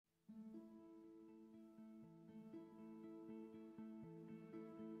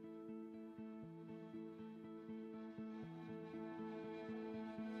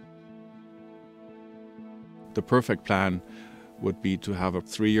The perfect plan would be to have a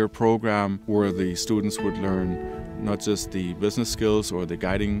 3-year program where the students would learn not just the business skills or the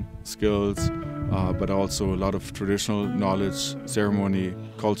guiding skills, but also a lot of traditional knowledge, ceremony,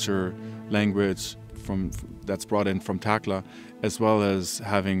 culture, language that's brought in from Takla, as well as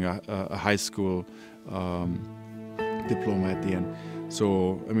having a high school diploma at the end.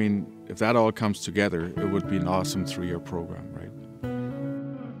 So, I mean, if that all comes together, it would be an awesome 3-year program, right?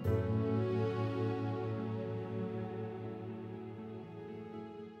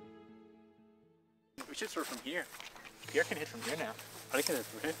 We should start from here. Pierre can hit from here now. I can hit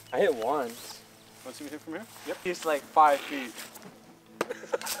from here. I hit once. Want to see me hit from here? Yep. He's like 5 feet.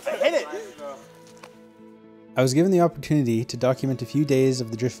 I hit it! I was given the opportunity to document a few days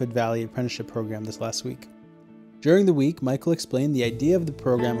of the Driftwood Valley Apprenticeship program this last week. During the week, Michael explained the idea of the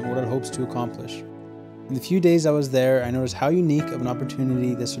program and what it hopes to accomplish. In the few days I was there, I noticed how unique of an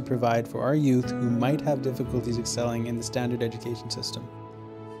opportunity this would provide for our youth who might have difficulties excelling in the standard education system.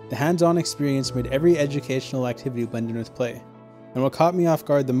 The hands-on experience made every educational activity blend in with play, and what caught me off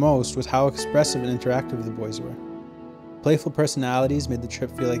guard the most was how expressive and interactive the boys were. Playful personalities made the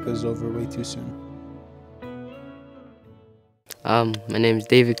trip feel like it was over way too soon. My name is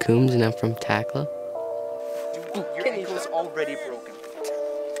David Coombs and I'm from Takla. Dude, your ankle's already broken.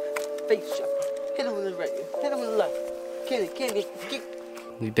 Face shot. Hit him with the right. Hit him with the left. Kenny.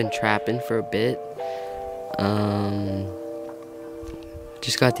 We've been trapping for a bit.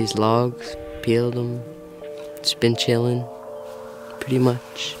 Just got these logs, peeled them, just been chilling, pretty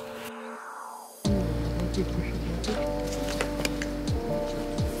much.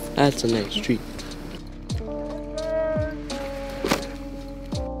 That's a nice treat.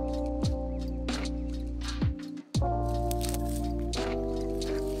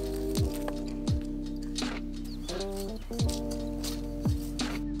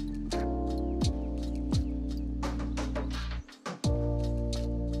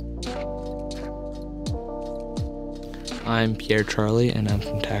 I'm Pierre Charlie and I'm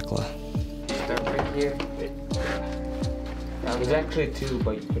from Takla. Start right here. There's actually 2,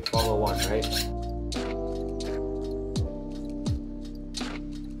 but you could follow 1, right?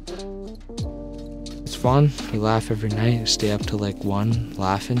 It's fun. We laugh every night. We stay up till like 1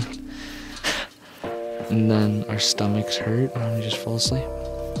 laughing. And then our stomachs hurt and we just fall asleep.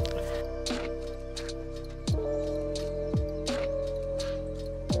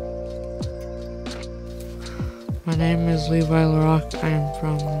 My name is Levi LaRock. I am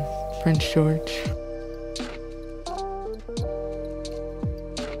from Prince George.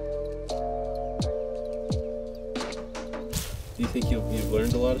 Do you think you've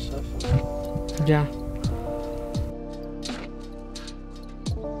learned a lot of stuff? Yeah.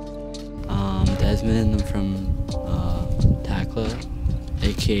 Desmond, I'm from Takla,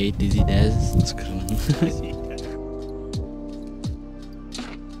 aka Dizzy Dez. That's good enough.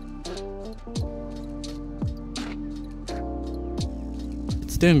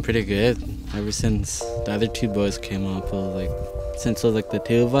 Doing pretty good ever since the other 2 boys came up. Since the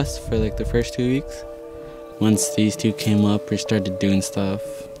 2 of us for the first 2 weeks. Once these 2 came up, we started doing stuff.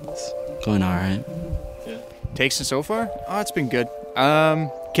 It's going all right. Yeah. Takes it so far? Oh, it's been good.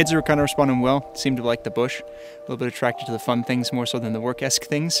 Kids are kind of responding well. Seem to like the bush. A little bit attracted to the fun things more so than the work-esque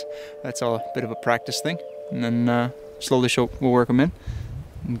things. That's all a bit of a practice thing. And then slowly we'll work them in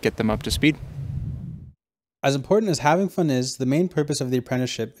and get them up to speed. As important as having fun is, the main purpose of the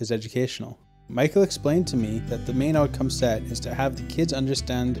apprenticeship is educational. Michael explained to me that the main outcome set is to have the kids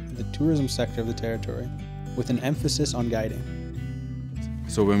understand the tourism sector of the territory, with an emphasis on guiding.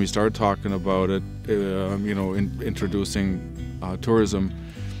 So when we started talking about it, introducing tourism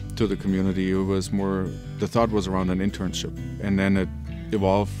to the community, the thought was around an internship. And then it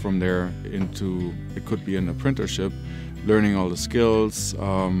evolved from there into, it could be an apprenticeship, learning all the skills,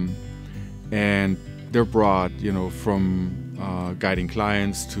 and they're broad, from guiding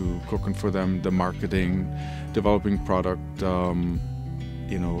clients to cooking for them, the marketing, developing product,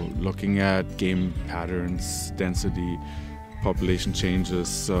 looking at game patterns, density, population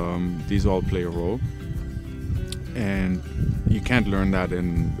changes. These all play a role. And you can't learn that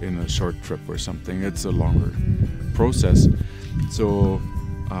in a short trip or something. It's a longer process. So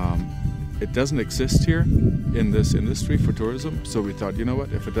it doesn't exist here in this industry for tourism. So we thought, you know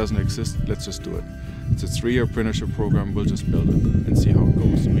what, if it doesn't exist, let's just do it. It's a 3-year apprenticeship program. We'll just build it and see how it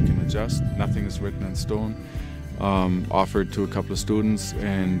goes. We can adjust. Nothing is written in stone. Offered to a couple of students,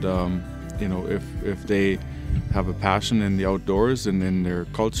 and if they have a passion in the outdoors and in their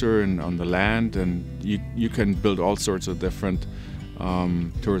culture and on the land, and you can build all sorts of different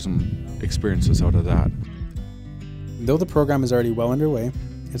tourism experiences out of that. Though the program is already well underway,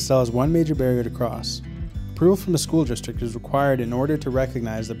 it still has one major barrier to cross: Approval from the school district is required in order to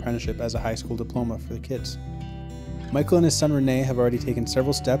recognize the apprenticeship as a high school diploma for the kids. Michael and his son Renee have already taken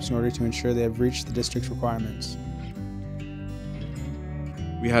several steps in order to ensure they have reached the district's requirements.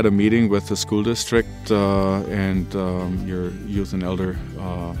 We had a meeting with the school district and your youth and elder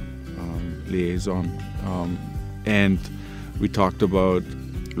liaison, and we talked about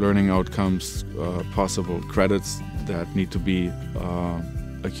learning outcomes, possible credits that need to be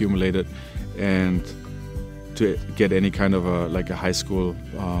accumulated, and to get any kind of a high school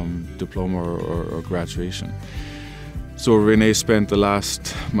diploma or graduation. So Renee spent the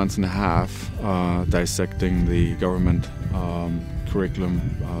last month and a half dissecting the government curriculum,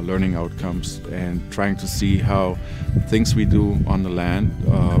 learning outcomes, and trying to see how things we do on the land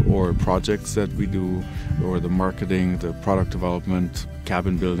or projects that we do, or the marketing, the product development,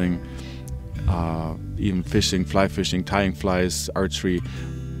 cabin building, even fishing, fly fishing, tying flies, archery,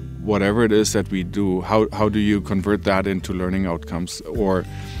 whatever it is that we do, how do you convert that into learning outcomes, or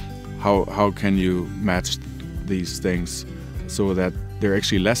how can you match these things so that they're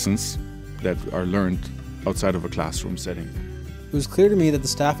actually lessons that are learned outside of a classroom setting. It was clear to me that the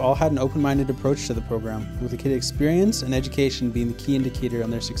staff all had an open-minded approach to the program, with the kid experience and education being the key indicator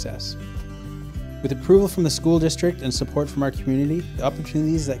on their success. With approval from the school district and support from our community, the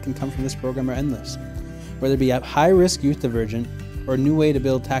opportunities that can come from this program are endless. Whether it be a high-risk youth divergent or a new way to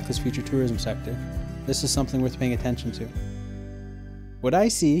build Tackla's future tourism sector, this is something worth paying attention to. What I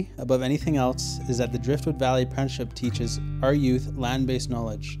see, above anything else, is that the Driftwood Valley Apprenticeship teaches our youth land-based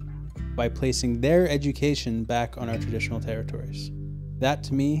knowledge by placing their education back on our traditional territories. That,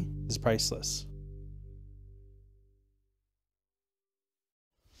 to me, is priceless.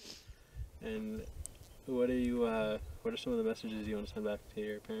 And what are some of the messages you want to send back to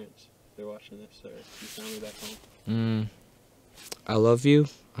your parents if they're watching this, or your family back home? I love you.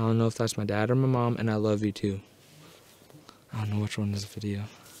 I don't know if that's my dad or my mom, and I love you too. I don't know which one is the video.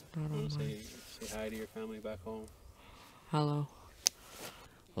 Say hi to your family back home. Hello.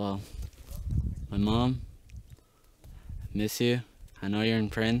 Well, my mom, miss you. I know you're in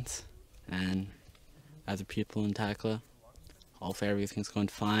Prince, and other people in Takla. Hopefully everything's going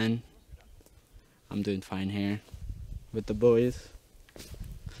fine. I'm doing fine here with the boys.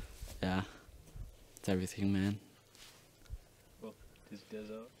 Yeah, it's everything, man. Well, Dizzy Dez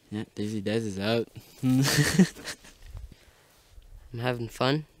out. Yeah, Dizzy Dez is out. I'm having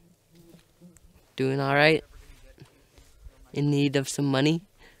fun. Doing all right. In need of some money.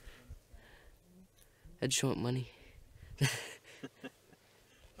 I just want money. Alright,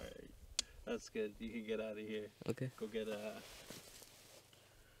 that's good. You can get out of here. Okay. Go get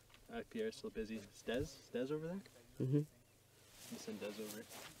Pierre's still busy. Is Dez over there? Mm-hmm. You send Dez over.